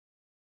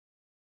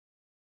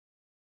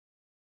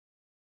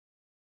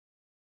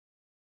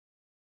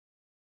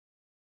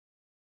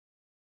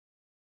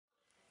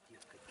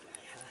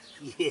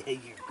Yeah, you're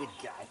a good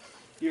guy.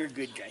 You're a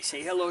good guy.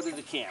 Say hello to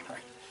the camera.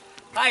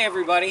 Hi,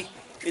 everybody.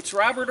 It's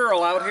Robert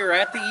Earl out here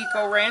at the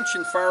Eco Ranch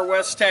in Far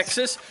West,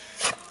 Texas.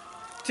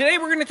 Today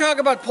we're going to talk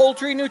about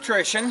poultry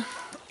nutrition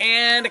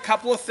and a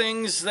couple of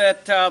things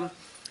that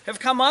have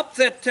come up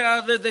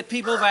that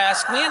people have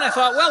asked me, and I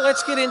thought, well,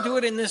 let's get into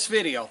it in this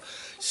video.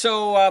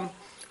 So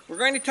we're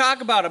going to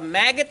talk about a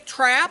maggot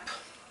trap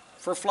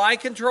for fly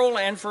control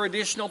and for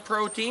additional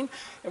protein,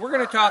 and we're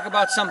going to talk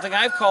about something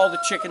I've called the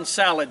chicken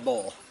salad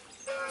bowl.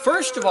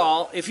 First of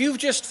all, if you've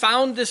just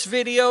found this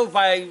video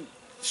by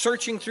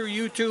searching through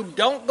YouTube,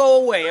 don't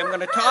go away. I'm going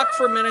to talk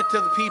for a minute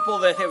to the people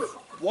that have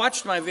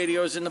watched my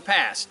videos in the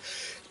past.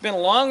 It's been a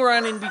long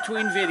run in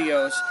between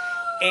videos,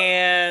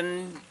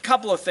 and a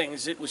couple of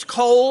things. It was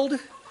cold.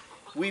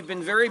 We've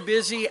been very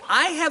busy.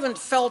 I haven't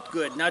felt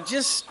good. Now,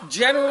 just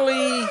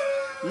generally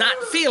not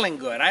feeling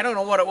good. I don't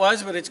know what it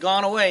was, but it's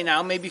gone away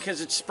now, maybe because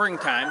it's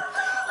springtime.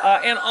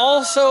 And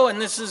also,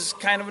 and this is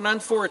kind of an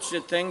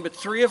unfortunate thing, but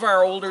 3 of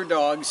our older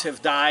dogs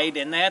have died,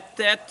 and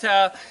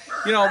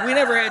you know, we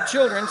never had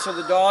children, so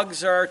the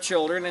dogs are our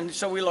children, and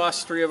so we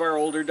lost 3 of our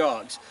older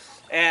dogs.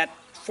 At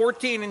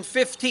 14 and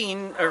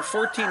 15, or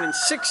 14 and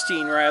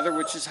 16 rather,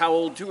 which is how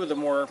old 2 of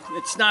them were,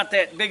 it's not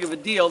that big of a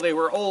deal. They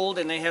were old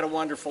and they had a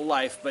wonderful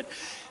life, but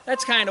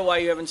that's kind of why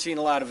you haven't seen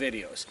a lot of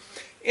videos.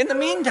 In the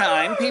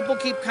meantime, people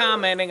keep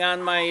commenting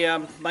on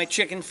my, my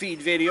chicken feed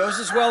videos,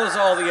 as well as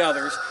all the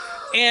others.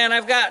 And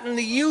I've gotten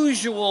the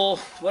usual,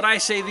 what I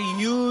say, the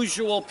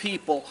usual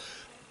people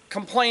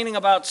complaining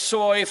about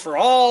soy for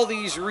all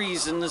these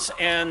reasons.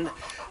 And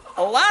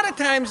a lot of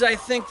times I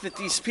think that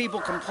these people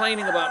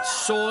complaining about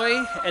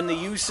soy and the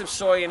use of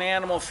soy in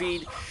animal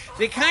feed,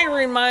 they kind of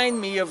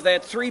remind me of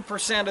that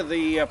 3% of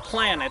the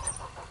planet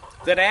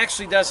that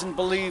actually doesn't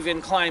believe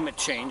in climate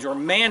change, or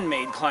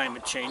man-made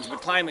climate change,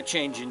 but climate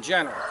change in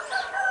general.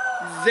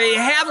 They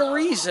have a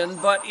reason,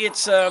 but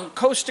it's a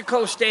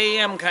coast-to-coast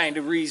AM kind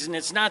of reason.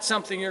 It's not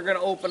something you're going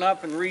to open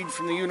up and read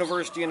from the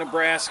University of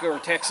Nebraska or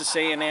Texas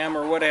A&M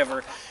or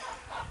whatever.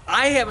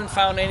 I haven't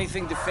found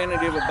anything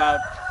definitive about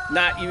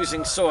not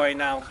using soy.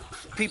 Now,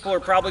 people are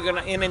probably going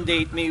to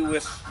inundate me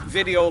with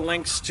video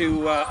links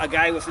to a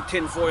guy with a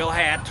tinfoil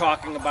hat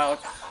talking about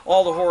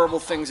all the horrible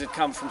things that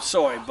come from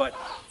soy, but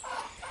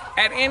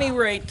at any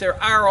rate, there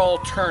are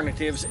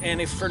alternatives, and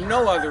if for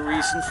no other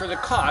reason, for the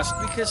cost,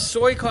 because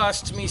soy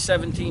costs me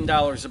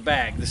 $17 a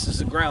bag. This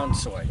is a ground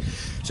soy.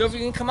 So if you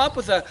can come up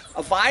with a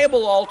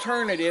viable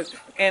alternative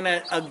and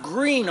a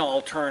green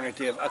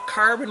alternative, a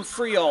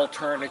carbon-free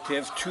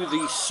alternative to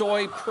the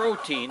soy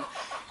protein,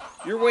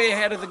 you're way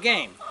ahead of the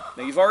game.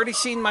 Now, you've already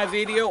seen my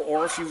video,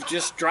 or if you've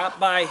just dropped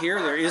by here,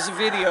 there is a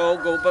video.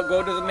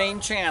 Go to the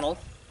main channel.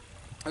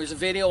 There's a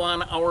video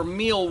on our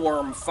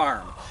mealworm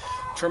farm.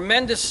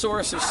 Tremendous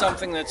source of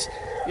something that's,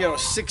 you know,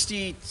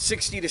 60 to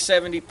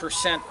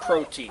 70%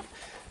 protein.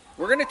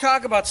 We're going to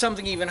talk about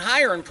something even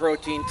higher in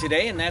protein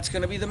today, and that's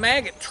going to be the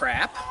maggot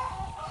trap.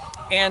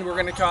 And we're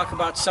going to talk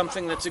about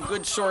something that's a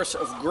good source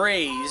of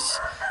graze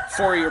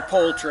for your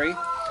poultry,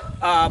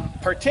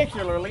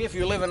 particularly if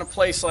you live in a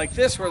place like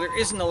this where there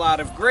isn't a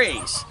lot of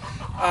graze.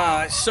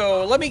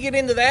 So let me get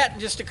into that in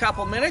just a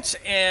couple minutes,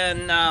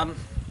 and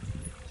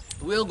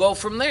we'll go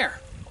from there.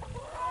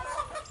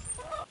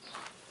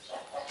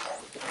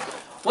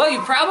 Well,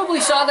 you probably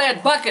saw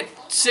that bucket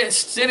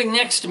sitting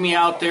next to me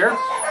out there.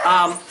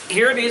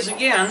 Here it is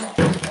again.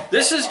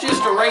 This is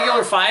just a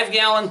regular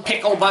 5-gallon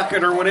pickle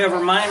bucket or whatever.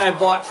 Mine I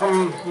bought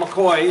from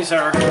McCoy's,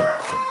 our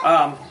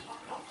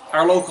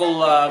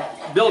local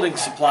building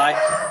supply.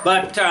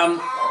 But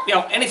you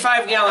know, any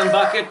 5-gallon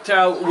bucket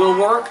will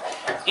work.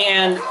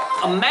 And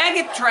a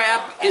maggot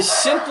trap is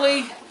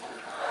simply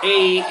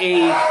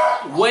a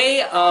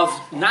way of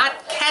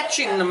not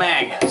catching the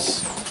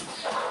maggots.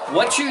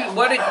 What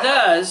it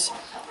does,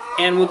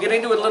 and we'll get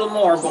into it a little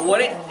more,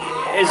 but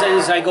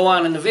as I go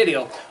on in the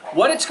video,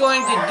 what it's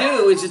going to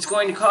do is it's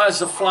going to cause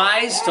the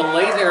flies to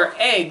lay their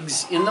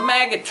eggs in the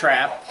maggot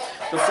trap.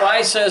 The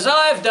fly says, oh,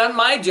 I've done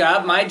my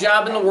job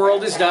in the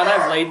world is done,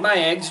 I've laid my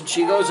eggs, and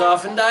she goes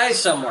off and dies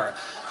somewhere.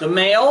 The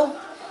male,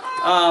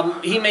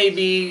 he may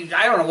be,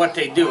 I don't know what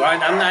they do, I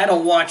don't have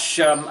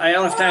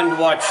time to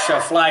watch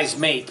flies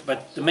mate,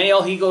 but the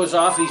male, he goes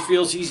off, he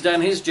feels he's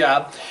done his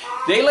job.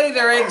 They lay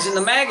their eggs in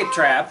the maggot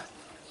trap.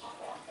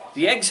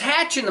 The eggs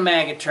hatch in the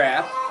maggot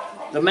trap.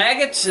 The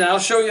maggots, and I'll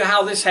show you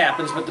how this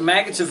happens, but the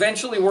maggots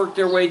eventually work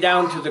their way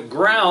down to the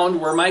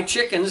ground where my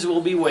chickens will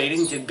be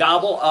waiting to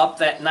gobble up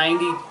that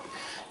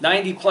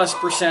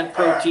 90+%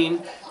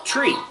 protein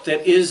treat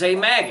that is a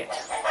maggot.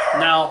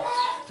 Now,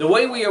 the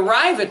way we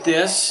arrive at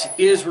this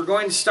is we're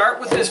going to start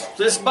with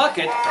this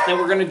bucket, and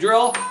we're going to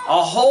drill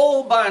a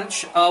whole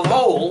bunch of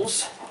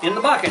holes in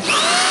the bucket.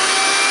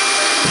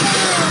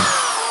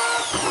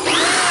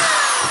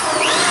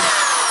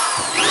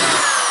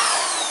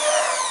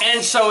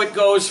 And so it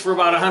goes for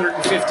about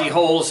 150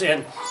 holes,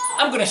 and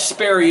I'm going to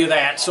spare you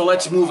that, so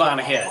let's move on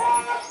ahead.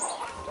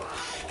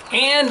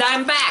 And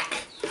I'm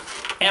back.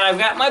 And I've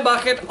got my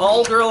bucket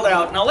all drilled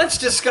out. Now let's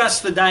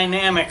discuss the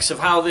dynamics of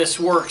how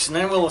this works, and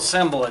then we'll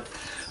assemble it.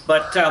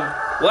 But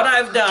what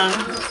I've done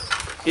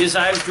is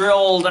I've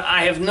drilled,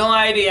 I have no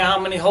idea how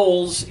many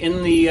holes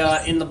in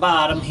the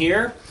bottom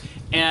here,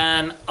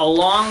 and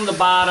along the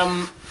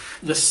bottom,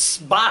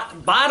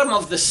 bottom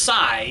of the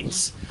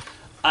sides,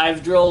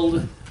 I've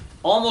drilled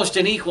almost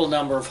an equal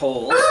number of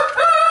holes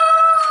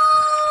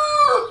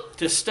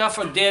to stuff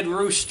a dead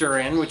rooster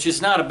in, which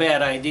is not a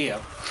bad idea.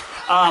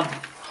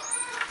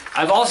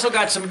 I've also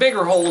got some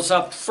bigger holes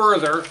up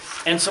further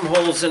and some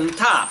holes in the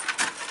top.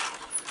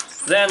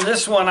 Then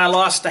this one I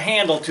lost the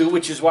handle to,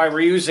 which is why we're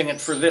using it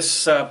for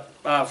this,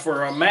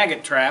 for a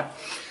maggot trap.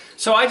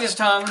 So I just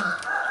hung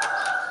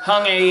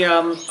a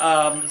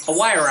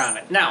wire on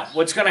it. Now,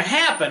 what's going to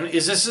happen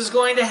is this is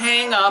going to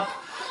hang up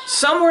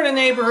somewhere in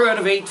the neighborhood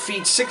of 8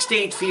 feet, 6 to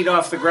 8 feet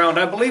off the ground.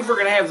 I believe we're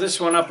going to have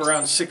this one up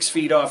around 6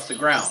 feet off the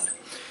ground.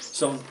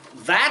 So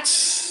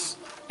that's,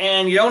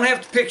 and you don't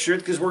have to picture it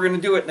because we're going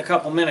to do it in a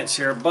couple minutes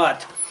here,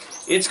 but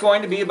it's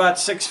going to be about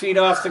 6 feet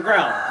off the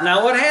ground.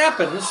 Now what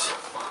happens,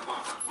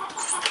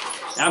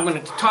 I'm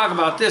going to talk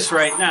about this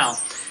right now.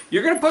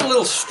 You're going to put a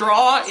little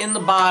straw in the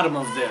bottom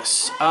of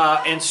this,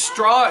 and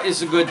straw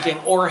is a good thing,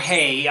 or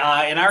hay.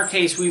 In our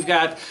case, we've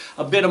got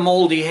a bit of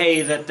moldy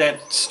hay that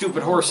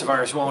stupid horse of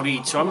ours won't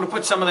eat. So I'm going to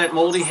put some of that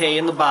moldy hay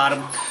in the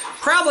bottom,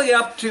 probably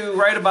up to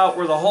right about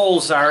where the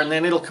holes are, and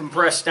then it'll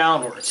compress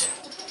downwards.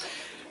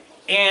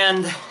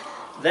 And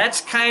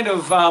that's kind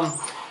of,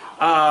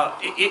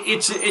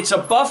 it's a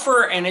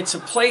buffer, and it's a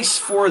place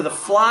for the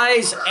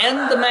flies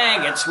and the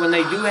maggots when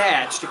they do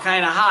hatch to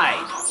kind of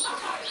hide.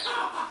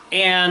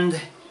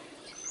 And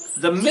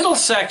the middle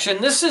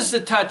section, this is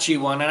the touchy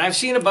one, and I've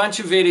seen a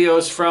bunch of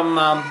videos from,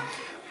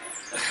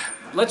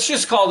 let's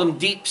just call them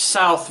deep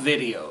south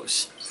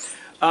videos,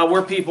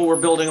 where people were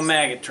building a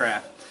maggot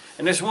trap.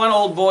 And this one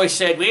old boy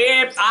said,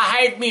 "Yep,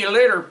 I had me a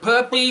litter of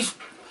puppies,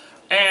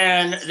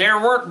 and there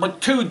weren't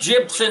but 2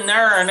 gyps in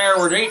there, and there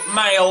was 8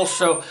 males,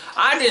 so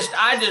I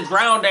just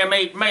ground them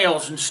 8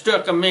 males and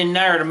stuck them in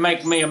there to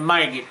make me a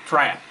maggot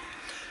trap."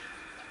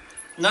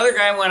 Another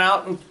guy went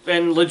out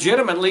and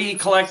legitimately he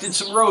collected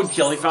some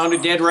roadkill. He found a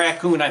dead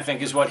raccoon, I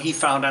think is what he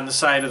found on the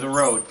side of the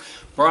road.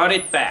 Brought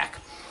it back.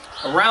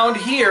 Around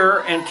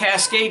here, and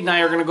Cascade and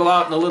I are going to go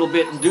out in a little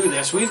bit and do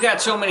this, we've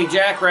got so many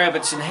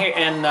jackrabbits and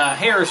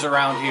hares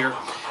around here,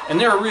 and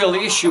they're a real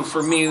issue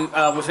for me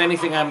with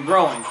anything I'm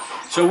growing.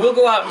 So we'll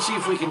go out and see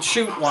if we can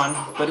shoot one,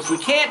 but if we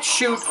can't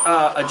shoot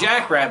a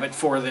jackrabbit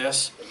for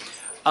this,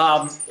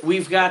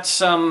 we've got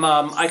some,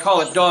 I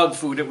call it dog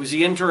food. It was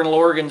the internal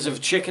organs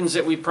of chickens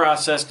that we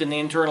processed and the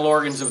internal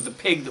organs of the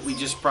pig that we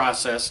just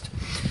processed.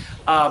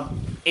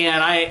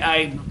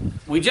 And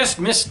we just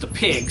missed the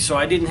pig, so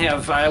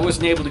I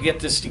wasn't able to get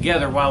this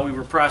together while we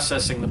were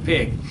processing the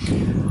pig.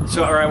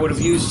 So, or I would have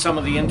used some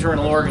of the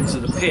internal organs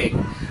of the pig.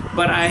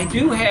 But I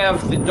do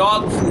have the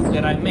dog food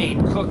that I made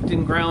cooked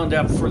and ground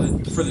up for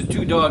the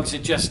 2 dogs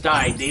that just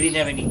died. They didn't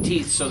have any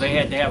teeth, so they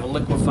had to have a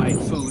liquefied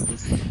food.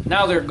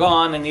 Now they're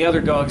gone, and the other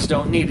dogs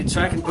don't need it,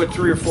 so I can put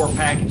 3 or 4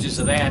 packages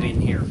of that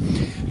in here.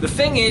 The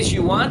thing is,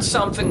 you want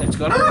something that's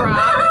going to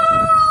rot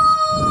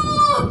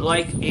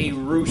like a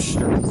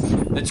rooster,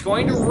 that's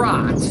going to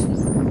rot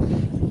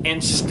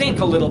and stink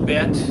a little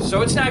bit,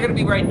 so it's not going to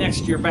be right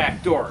next to your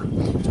back door.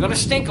 It's going to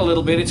stink a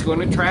little bit. It's going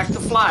to attract the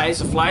flies.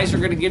 The flies are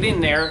going to get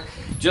in there,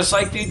 just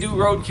like they do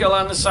roadkill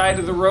on the side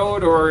of the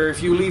road, or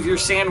if you leave your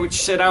sandwich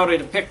sit out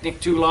at a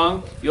picnic too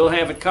long, you'll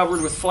have it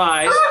covered with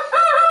flies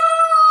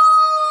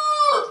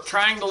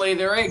trying to lay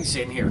their eggs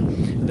in here.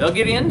 They'll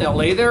get in, they'll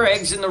lay their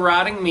eggs in the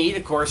rotting meat.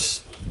 Of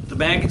course, the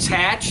maggots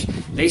hatch,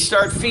 they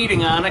start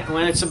feeding on it.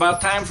 When it's about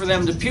time for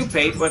them to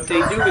pupate, what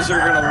they do is they're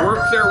going to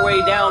work their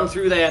way down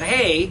through that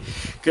hay,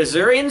 because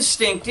their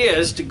instinct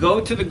is to go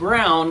to the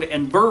ground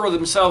and burrow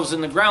themselves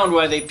in the ground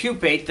while they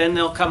pupate. Then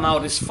they'll come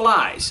out as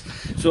flies.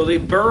 So they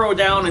burrow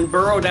down and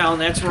burrow down.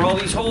 That's where all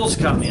these holes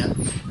come in.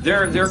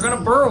 They're going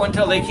to burrow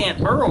until they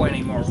can't burrow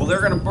anymore. Well,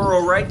 they're going to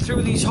burrow right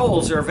through these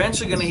holes. They're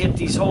eventually going to hit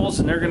these holes,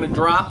 and they're going to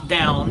drop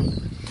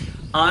down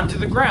onto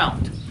the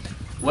ground.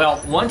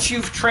 Well, once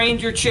you've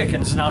trained your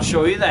chickens, and I'll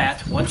show you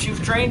that, once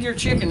you've trained your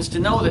chickens to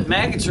know that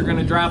maggots are going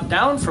to drop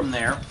down from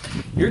there,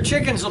 your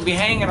chickens will be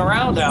hanging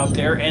around out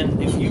there,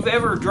 and if you've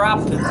ever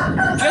dropped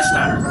just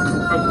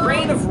a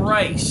grain of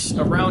rice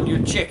around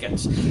your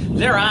chickens,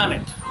 they're on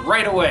it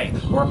right away,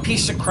 or a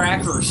piece of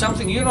cracker or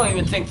something you don't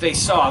even think they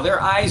saw. Their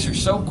eyes are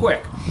so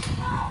quick.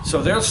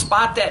 So they'll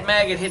spot that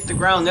maggot hit the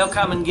ground, they'll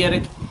come and get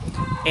it,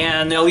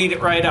 and they'll eat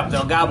it right up.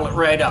 They'll gobble it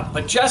right up.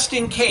 But just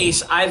in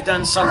case, I've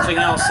done something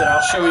else that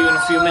I'll show you in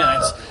a few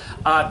minutes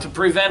to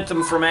prevent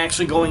them from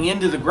actually going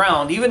into the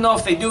ground. Even though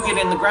if they do get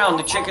in the ground,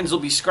 the chickens will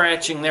be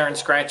scratching there and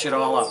scratch it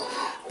all up.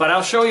 But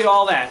I'll show you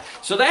all that.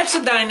 So that's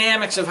the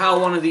dynamics of how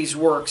one of these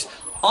works.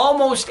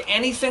 Almost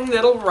anything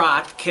that'll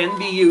rot can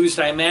be used.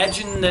 I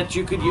imagine that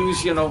you could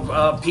use, you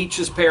know,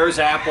 peaches, pears,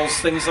 apples,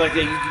 things like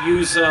that.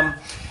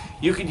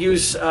 You could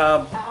use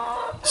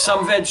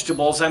some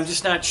vegetables. I'm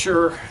just not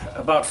sure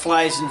about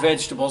flies and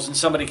vegetables, and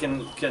somebody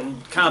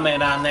can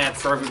comment on that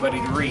for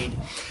everybody to read.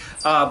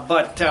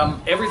 But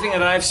everything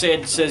that I've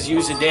said says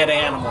use a dead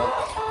animal.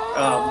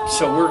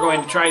 So we're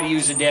going to try to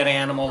use a dead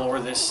animal or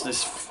this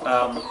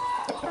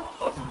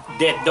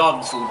dead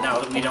dog food now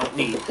that we don't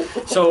need.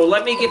 So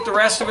let me get the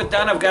rest of it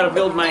done. I've got to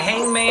build my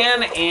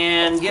hangman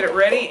and get it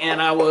ready,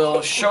 and I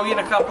will show you in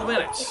a couple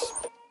minutes.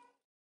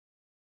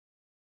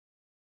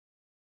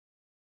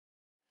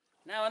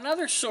 Now,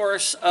 another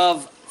source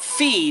of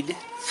feed,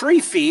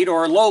 free feed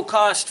or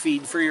low-cost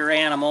feed for your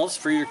animals,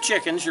 for your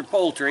chickens, your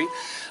poultry,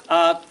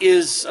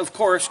 is, of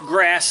course,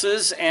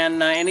 grasses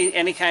and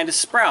any kind of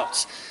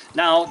sprouts.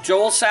 Now,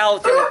 Joel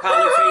Salatin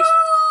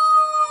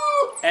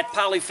at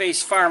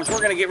Polyface Farms, we're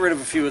going to get rid of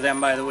a few of them,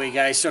 by the way,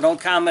 guys, so don't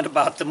comment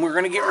about them. We're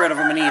going to get rid of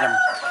them and eat them.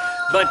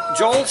 But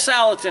Joel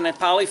Salatin at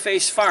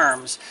Polyface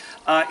Farms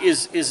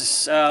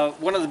is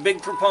one of the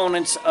big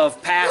proponents of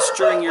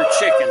pasturing your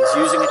chickens,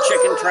 using a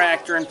chicken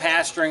tractor and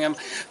pasturing them.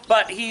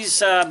 But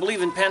he's, I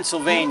believe, in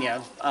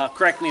Pennsylvania.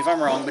 Correct me if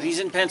I'm wrong, but he's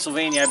in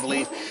Pennsylvania, I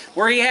believe,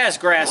 where he has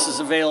grasses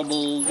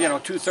available, you know,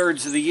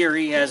 2/3 of the year.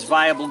 He has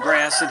viable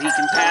grass that he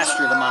can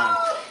pasture them on.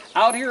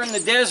 Out here in the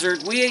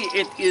desert,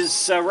 it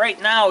is right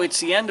now,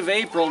 it's the end of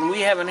April, and we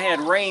haven't had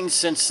rain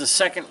since the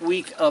second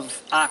week of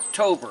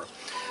October.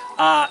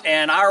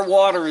 And our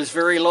water is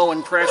very low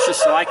and precious,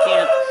 so I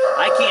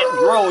can't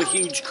grow a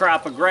huge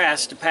crop of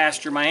grass to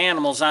pasture my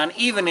animals on,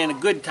 even in a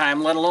good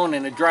time, let alone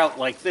in a drought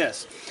like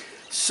this.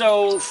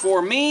 So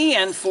for me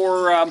and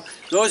for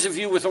those of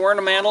you with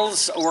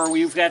ornamentals, or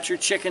you've got your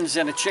chickens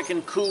in a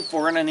chicken coop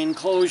or in an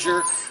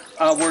enclosure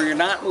where you're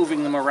not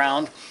moving them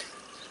around,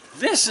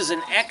 this is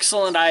an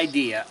excellent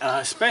idea,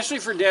 especially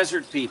for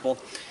desert people.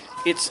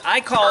 I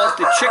call it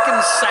the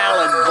chicken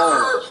salad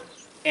bowl.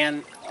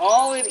 And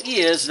all it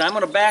is, and I'm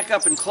going to back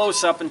up and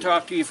close up and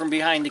talk to you from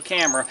behind the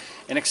camera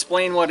and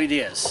explain what it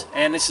is.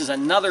 And this is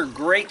another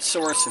great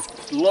source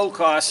of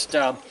low-cost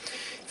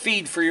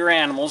feed for your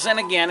animals. And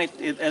again,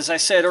 as I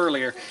said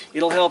earlier,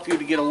 it'll help you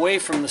to get away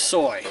from the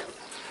soy.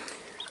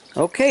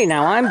 Okay,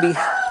 now I'm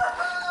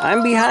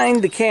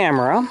behind the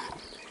camera,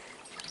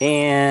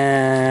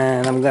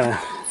 and I'm going to...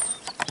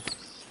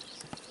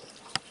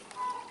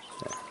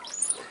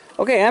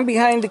 Okay, I'm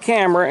behind the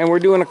camera, and we're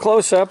doing a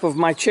close-up of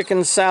my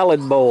chicken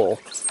salad bowl.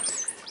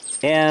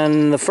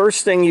 And the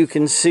first thing you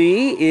can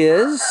see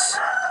is,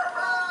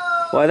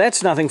 well,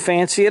 that's nothing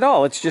fancy at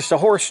all. It's just a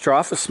horse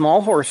trough, a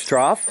small horse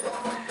trough,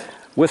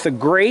 with a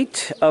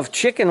grate of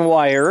chicken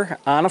wire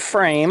on a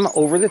frame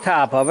over the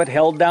top of it,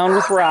 held down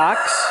with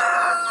rocks.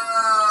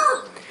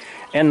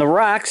 And the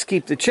rocks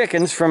keep the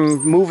chickens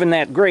from moving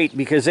that grate,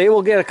 because they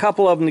will get a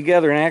couple of them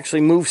together and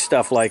actually move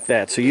stuff like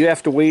that. So you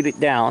have to weight it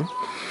down.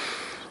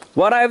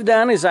 What I've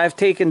done is I've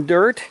taken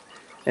dirt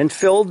and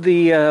filled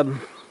the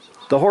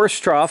horse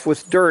trough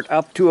with dirt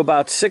up to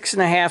about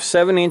 6.5,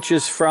 7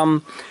 inches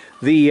from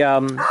the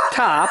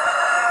top.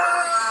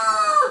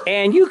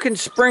 And you can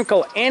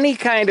sprinkle any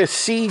kind of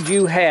seed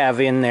you have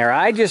in there.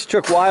 I just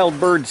took wild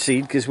bird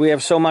seed because we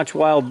have so much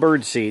wild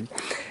bird seed.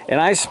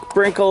 And I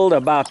sprinkled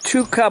about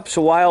 2 cups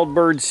of wild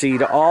bird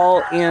seed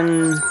all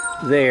in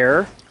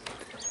there.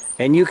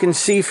 And you can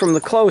see from the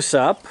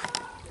close-up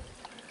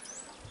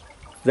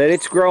that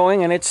it's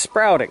growing and it's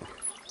sprouting.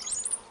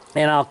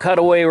 And I'll cut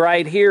away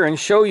right here and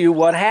show you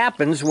what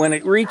happens when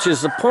it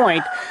reaches the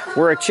point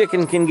where a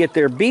chicken can get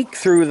their beak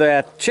through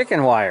that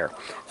chicken wire.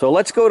 So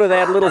let's go to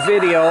that little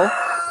video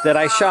that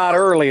I shot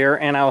earlier,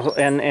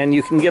 and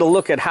you can get a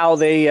look at how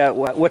they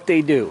what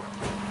they do.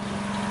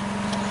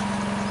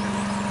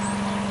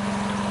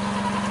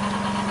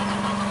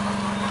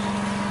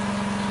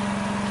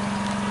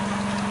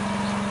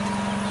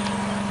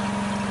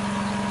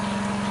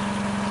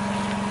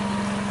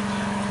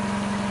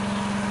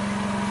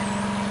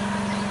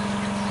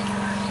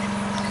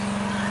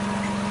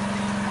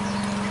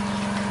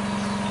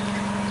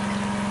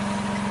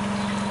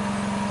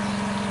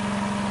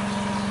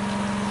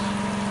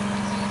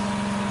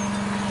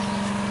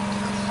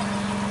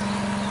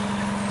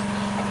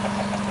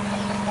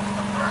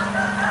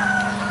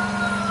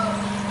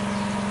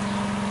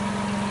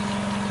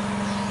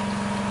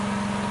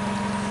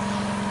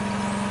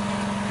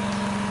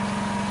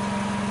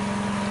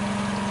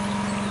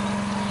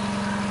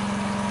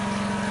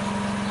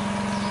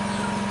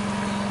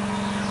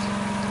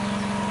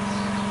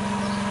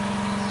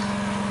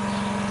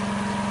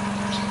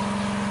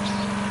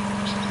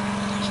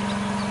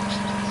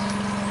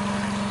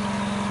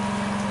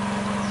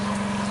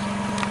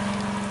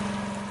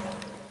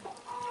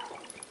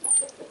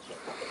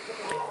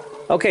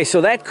 Okay,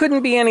 so that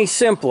couldn't be any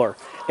simpler,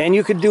 and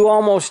you could do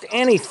almost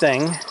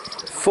anything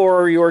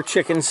for your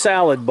chicken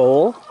salad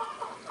bowl.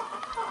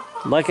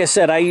 Like I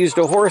said, I used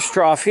a horse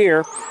trough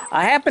here.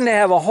 I happen to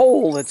have a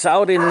hole that's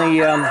out in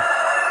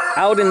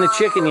the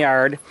chicken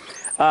yard.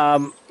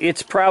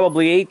 It's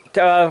probably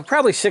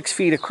probably 6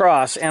 feet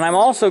across, and I'm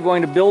also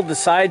going to build the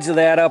sides of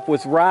that up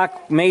with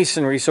rock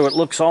masonry so it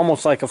looks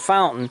almost like a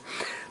fountain.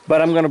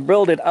 But I'm going to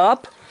build it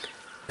up,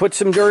 put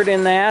some dirt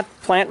in that,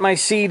 plant my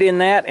seed in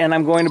that, and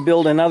I'm going to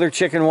build another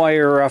chicken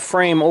wire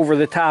frame over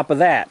the top of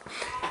that.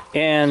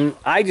 And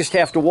I just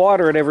have to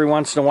water it every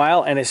once in a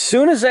while, and as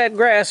soon as that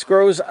grass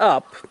grows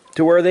up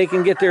to where they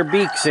can get their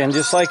beaks in,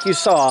 just like you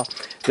saw,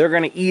 they're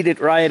going to eat it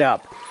right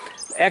up.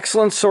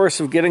 Excellent source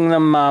of getting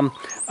them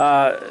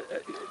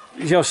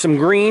some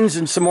greens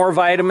and some more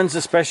vitamins,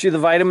 especially the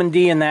vitamin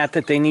D in that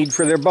they need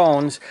for their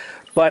bones.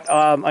 But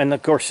and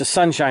of course the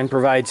sunshine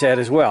provides that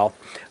as well.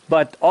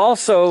 But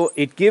also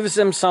it gives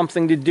them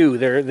something to do.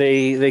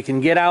 They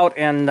can get out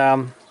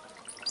and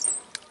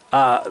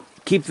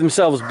keep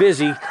themselves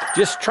busy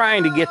just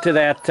trying to get to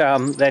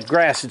that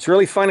grass. It's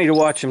really funny to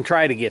watch them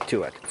try to get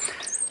to it.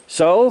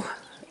 So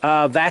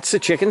that's the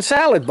chicken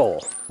salad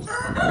bowl.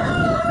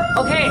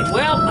 Okay,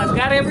 well, I've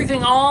got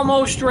everything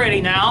almost ready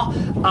now.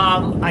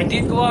 I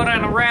did go out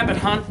on a rabbit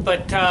hunt,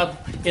 but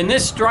in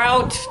this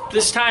drought,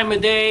 this time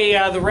of day,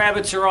 the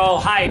rabbits are all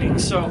hiding.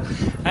 So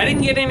I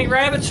didn't get any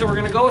rabbits, so we're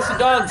going to go with the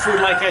dog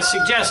food like I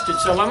suggested.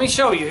 So let me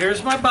show you.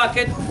 Here's my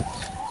bucket.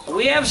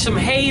 We have some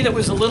hay that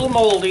was a little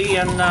moldy,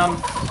 and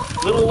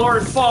little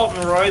Lord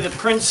Fauntleroy, the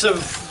Prince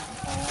of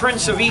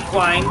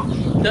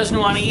Equine, doesn't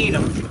want to eat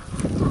them.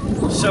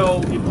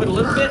 So you put a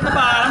little bit in the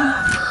bottom,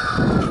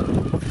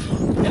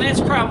 and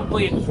that's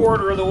probably a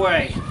quarter of the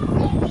way.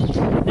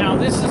 Now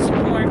this is the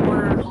point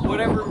where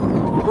whatever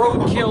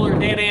roadkill or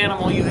dead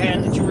animal you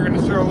had that you were going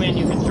to throw in,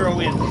 you can throw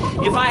in.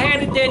 If I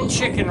had a dead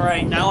chicken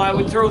right now, I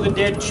would throw the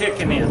dead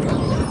chicken in,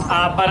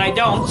 but I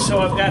don't. So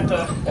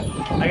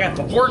I got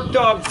the pork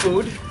dog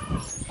food,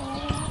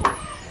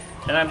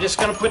 and I'm just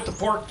going to put the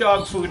pork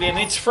dog food in.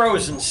 It's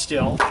frozen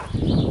still.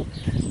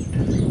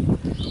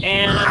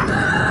 And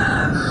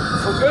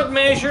for good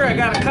measure, I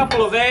got a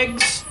couple of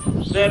eggs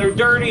that are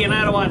dirty, and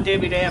I don't want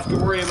Debbie to have to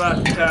worry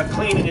about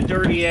cleaning a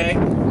dirty egg.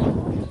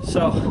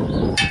 So,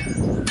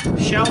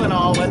 shell and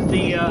all, let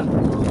the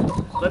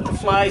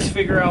flies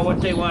figure out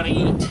what they want to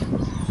eat.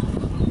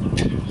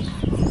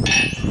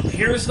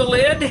 Here's the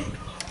lid.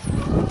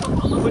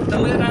 Put the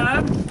lid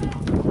on.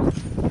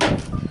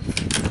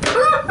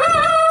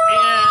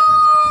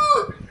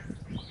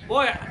 And,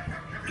 boy,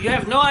 you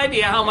have no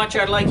idea how much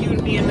I'd like you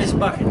to be in this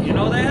bucket. You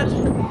know that?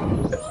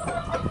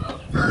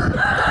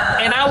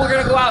 And now we're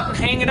going to go out and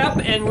hang it up,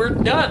 and we're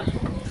done.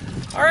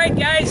 All right,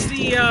 guys,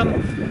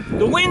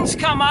 the wind's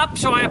come up,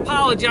 so I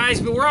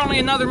apologize, but we're only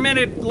another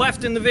minute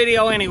left in the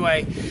video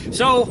anyway.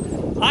 So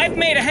I've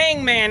made a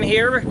hangman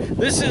here.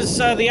 This is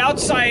the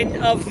outside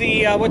of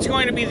the what's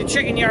going to be the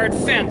chicken yard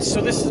fence.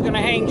 So this is going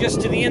to hang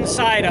just to the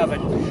inside of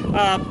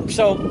it.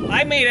 So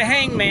I made a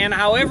hangman.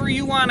 However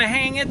you want to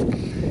hang it,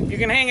 you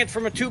can hang it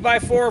from a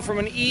 2x4, from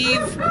an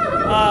eave.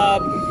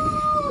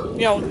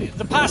 You know,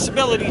 the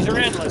possibilities are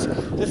endless.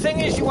 The thing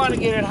is, you want to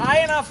get it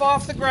high enough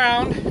off the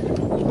ground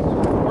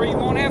where you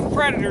won't have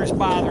predators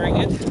bothering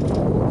it.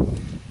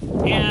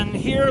 And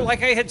here,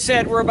 like I had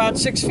said, we're about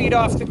 6 feet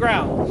off the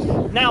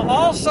ground. Now,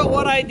 also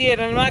what I did,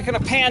 and I'm not going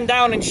to pan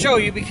down and show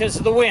you because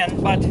of the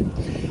wind, but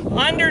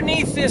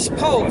underneath this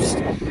post,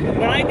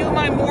 when I do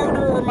my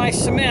mortar or my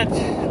cement,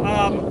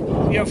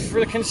 you know, for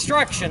the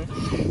construction,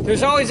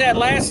 there's always that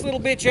last little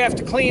bit you have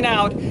to clean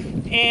out,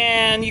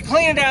 and you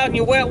clean it out and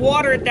you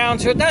water it down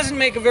so it doesn't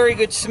make a very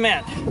good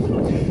cement.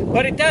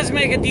 But it does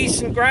make a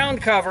decent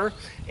ground cover,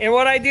 and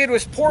what I did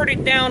was poured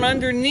it down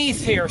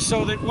underneath here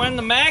so that when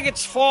the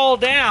maggots fall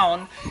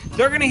down,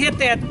 they're going to hit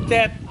that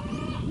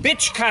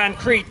bitch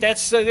concrete.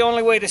 That's the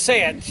only way to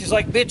say it. She's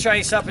like bitch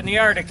ice up in the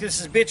Arctic.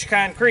 This is bitch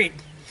concrete.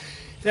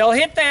 They'll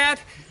hit that,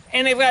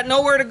 and they've got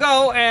nowhere to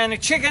go, and a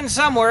chicken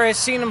somewhere has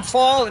seen them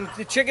fall, and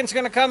the chicken's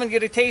going to come and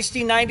get a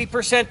tasty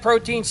 90%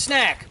 protein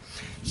snack.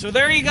 So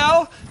there you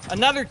go,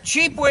 another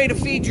cheap way to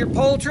feed your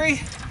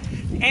poultry.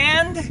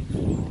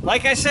 And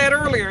like I said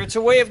earlier, it's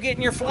a way of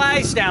getting your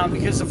flies down,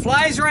 because the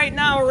flies right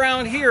now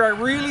around here are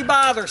really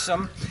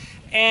bothersome,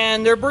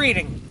 and they're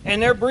breeding.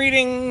 And they're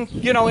breeding,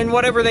 you know, in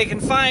whatever they can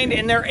find,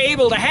 and they're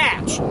able to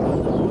hatch.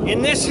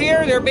 In this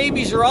here, their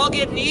babies are all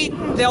getting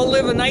eaten. They'll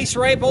live a nice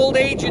ripe old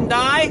age and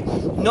die.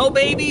 No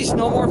babies,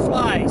 no more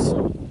flies.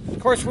 Of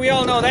course, we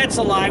all know that's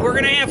a lie. We're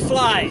going to have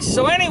flies.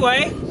 So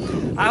anyway,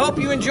 I hope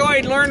you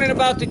enjoyed learning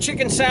about the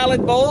chicken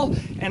salad bowl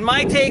and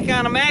my take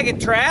on a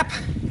maggot trap.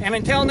 And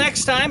until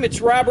next time,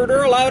 it's Robert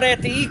Earl out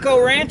at the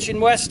Eco Ranch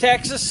in West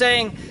Texas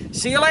saying,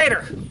 see you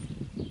later.